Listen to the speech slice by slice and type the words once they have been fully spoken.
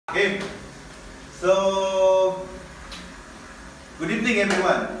Okay. So, good evening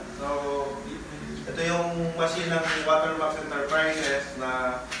everyone. So, ito yung machine ng WaterMax Enterprises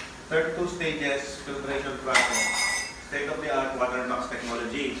na 32 stages filtration process. State-of-the-art WaterMax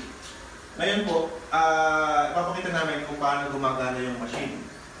technology. Ngayon po, ipapakita namin kung paano gumagana yung machine.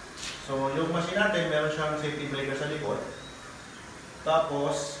 So, yung machine natin, meron siyang safety breaker sa likod.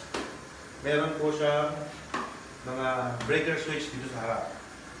 Tapos, meron po siyang mga breaker switch dito sa harap.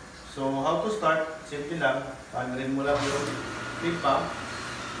 So, how to start? Simple lang. Paanarin mo lang yung tip pump.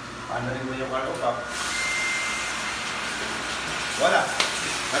 Paanarin mo yung auto pump. Wala.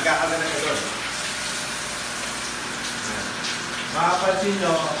 Magkakagana ka doon. Makapansin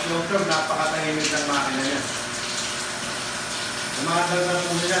nyo, yung term, napakatahimik ng makina niya. Sa mga dalawang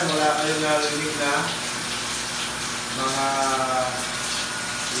po niyan, wala kayong narinig na mga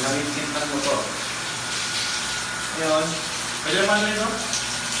nangitsit ng motor. Ngayon, pwede naman nyo ito?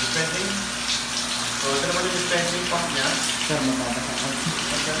 Dispensing. So, ito naman yung dispensing pump niya. Sir, mababasakot.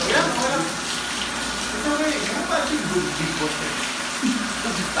 Yeah, wala. Ito okay. Ano ba yung good default eh?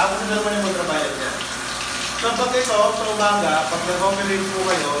 Tapos ito naman yung motor pilot niya. So, pag ito, sa umaga, pag nag-operate po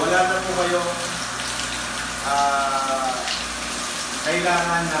kayo, wala na po kayo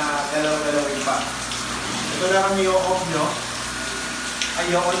kailangan na galaw-galawin pa. Ito lang ang i-off nyo, ay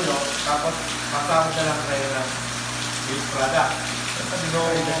i-on nyo, tapos masama na lang kayo ng field product.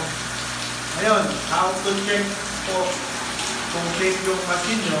 Ngayon, how to check po kung safe yung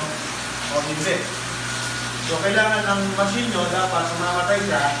machine nyo o hindi. So, kailangan ng machine nyo dapat mamamatay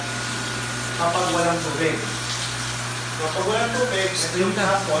siya kapag walang tubig. So, pag walang tubig, ito yung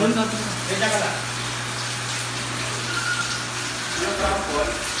trapol. Ganyan ka lang. Yung trapol,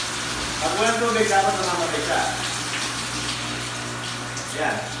 pag walang tubig, dapat mamamatay siya.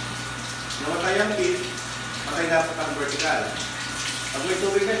 Yan. Namatay ang pin, patay dapat ang vertical. Pag may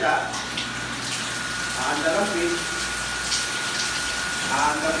tubig na siya, aandar ang pin,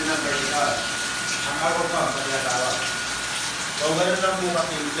 aandar din ang vertical. Ang cargo pump na tinatawag. So, ganun lang po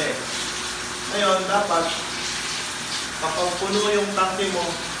kasimple. Ngayon, dapat kapag puno yung tanke mo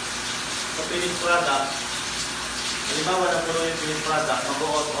sa finished product, halimbawa na puno yung finished product,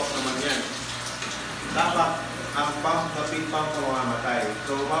 mag-o-off naman yan. Dapat ang pump na feed pump mo mamamatay.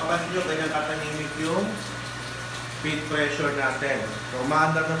 So, mapansin nyo, ganyan katanimik yung feed pressure natin. So,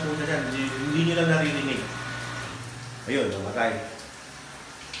 maandar na po na yan. Hindi nyo lang naririnig. Ayun, namatay.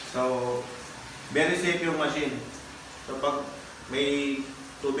 So, very safe yung machine. So, pag may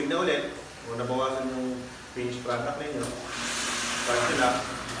tubig na ulit, o nabawasan yung finished product ninyo, start nyo lang.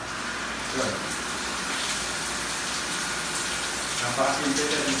 Yun. Napakasimple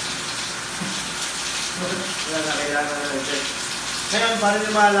yan. Wala na kailangan na check. Ngayon, paano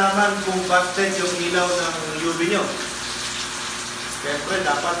nyo malaman kung busted yung ilaw ng UV nyo? Siyempre,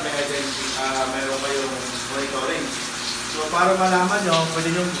 dapat mayroon kayong monitoring. So, para malaman nyo,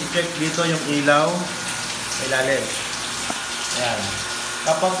 pwede nyo i-check dito yung ilaw sa ilalim. Ayan.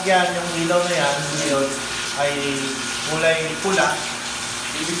 Kapag yan, yung ilaw na yan, ngayon, ay kulay pula,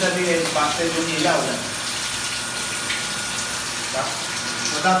 ibig sabihin, busted yung ilaw.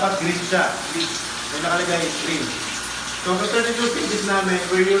 So, dapat green siya. May nakalagay green. So, sa 32 pieces namin,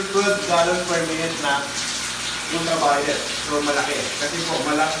 we use 12 gallons per minute na ultraviolet. So, malaki. Kasi po,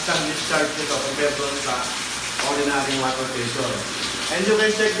 malaki siyang discharge nito compared doon sa ordinary water filter. And you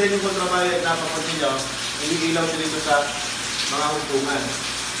can check din yung ultraviolet na papunti nyo, iniilaw siya dito sa mga hukuman.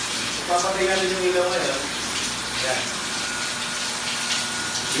 So, papatay natin yung ilaw ngayon. Ayan.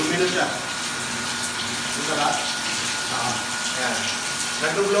 Lumino siya. Ito ba? Ayan.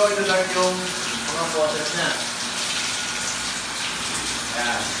 Nag-glow in the dark yung mga process niya.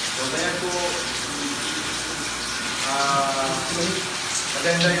 Ayan. So, ganyan po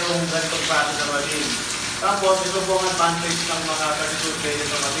maganda yung ganitong process ng machine. Tapos, ito po ang advantage ng mga 32 stages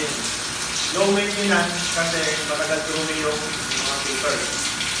ng machine. Low maintenance kasi matagal turumi yung mga papers.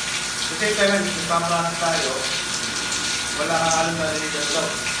 Kasi kaya nagpaprocess tayo, wala kang alam na rin ito.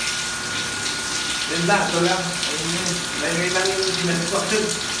 Yun lang, ito lang. Lagay lang yung dinasipasyon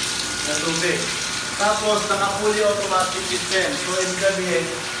ng tubig. Tapos, naka-fully automatic system. So, ibig sabihin,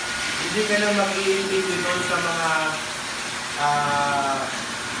 hindi ka na mag-iintip ito sa mga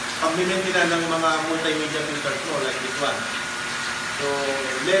pag-limit nila ng mga multimedia filters mo, like this one. So,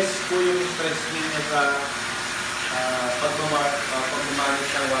 less po yung stress ninyo sa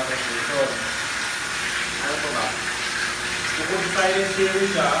pag-manage ng water filter. Ano po ba? Kung silent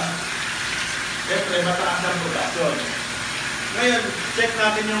series siya, siyempre, mataas ang production. Ngayon, check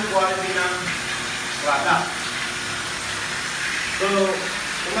natin yung quality ng product. So,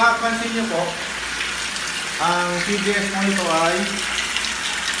 kung makapansin nyo po, ang CGS mo ito ay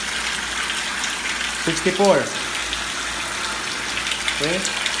 64. Okay?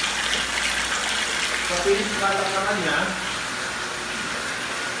 Sa finish product naman niya,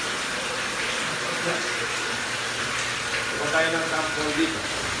 huwag tayo ng sample dito.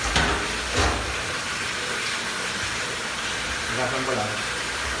 Nakasan ko lang.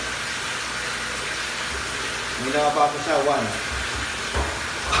 Hindi nakapako siya, 1.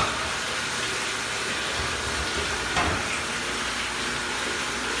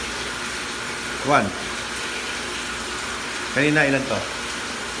 Kanina ilan to?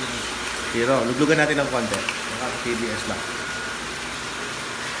 0. Luglugan natin ng konti. Mga TBS lang.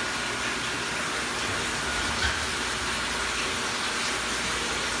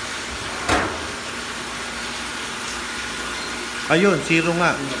 Ayun, 0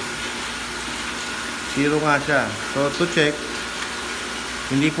 nga. 0 nga siya. So, to check,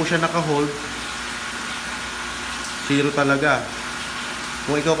 hindi po siya naka-hold. 0 talaga.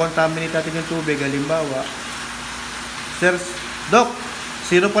 Kung ikaw contaminate natin yung tubig, halimbawa, Sir, Doc,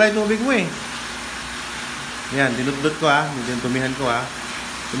 0 pala yung tubig mo eh. Yan, dinudot ko ha. Dinutumihan ko ha.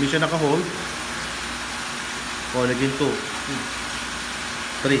 Hindi siya naka-hold. O, naging 2.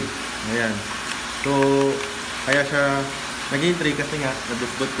 3. Ayan. So, kaya siya naging 3 kasi nga,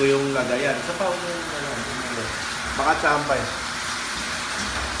 nadudot ko yung lagayan. Isa pa, baka tsampay.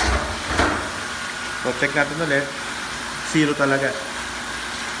 So, check natin ulit. 0 talaga.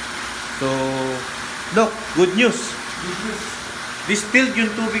 So, Doc, good news. Distilled yung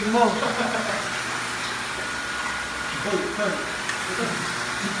tubig mo.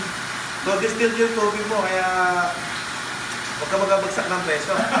 So, distilled yung tubig mo, kaya huwag ka magabagsak ng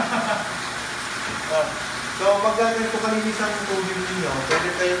preso. So, magagawin ko kalinis ang tubig ninyo.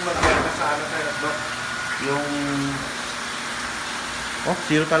 Pwede kayong mag-gana sa ano kayo, Doc. Yung... Oh,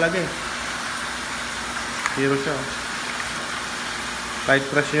 0 talaga eh. 0 siya. Tight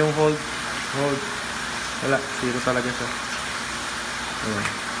press yung hold. Wala, 0 talaga siya. Ayan.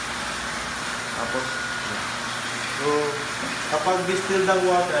 Tapos, so, kapag distilled ng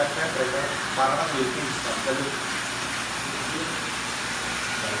water, syempre, parang ang liquids.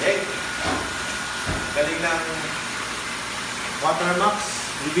 Okay. Galing ng WaterMax.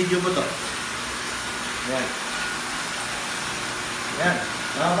 I-video mo to. Ayan. Ayan.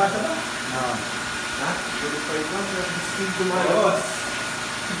 Nakabasa ba? Ha? Purified water. Distilled kumalabas.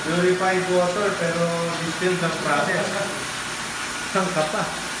 Purified water, pero distilled ng process. Ang kapa.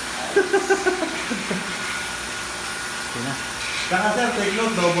 Saka sir, take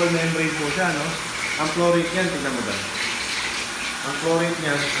note, double membrane po siya, no? Ang flow rate niyan, tingnan mo ba? Ang flow rate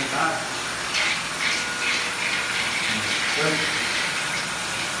niyan, ang taas.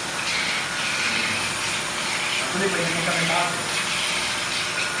 Actually, pa yung masakit taas.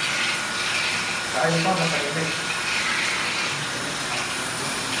 Kaya pa, masakit eh.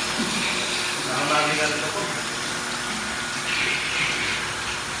 Nakamami na rin ako.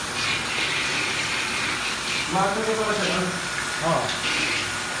 Mato ko ba siya? Oo.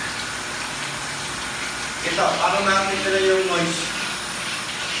 Ito, parang nakakita na yung noise.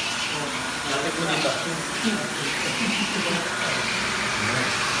 Lapit mo dito.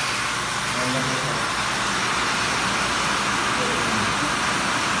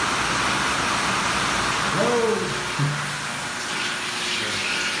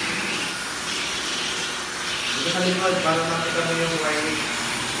 Dito sa likod, parang nakita mo yung wiring.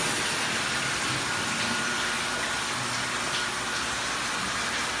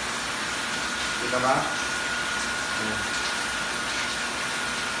 Kita ba?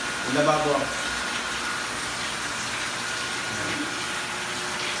 Ilababo.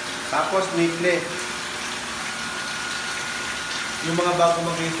 Tapos weekly. Yung mga bago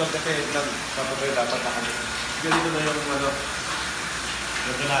mag-install kasi nagpapagay dapat nakabit. Ganito na yung ano,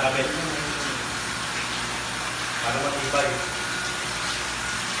 yung kinakabit. Para matibay.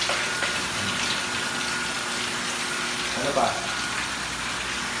 Ano ba?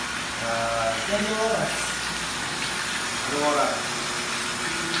 Anong oras? Anong oras?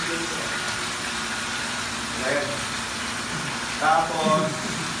 Ngayon. Tapos,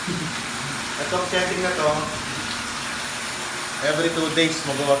 itong setting na to, every 2 days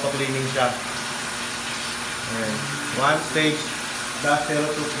mag-auto cleaning siya. Ayan. One stage, dash 02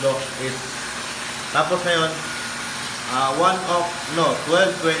 is, tapos ngayon,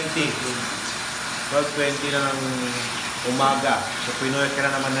 12:20 na ng umaga. So, pinuha ka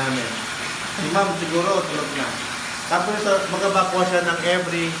na naman namin. Si ma'am, siguro, tulog na. Tapos ito, mag-abakwa siya ng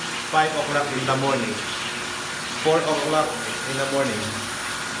every 5 o'clock in the morning. 4 o'clock in the morning.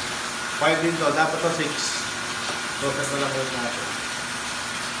 5 din to. Dapat to 6. Process na lang ulit natin.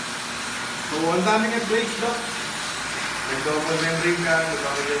 So, ang daming breaks, Doc. Yung double membrane ka,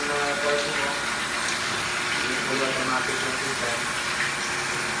 yung mga kwarto mo. Fully automatic na system.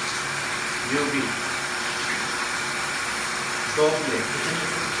 UV. Doble.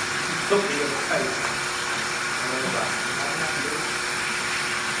 Doble yung size. Ano ba?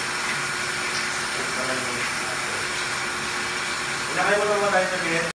 Inakay mo naman tayo sabihin.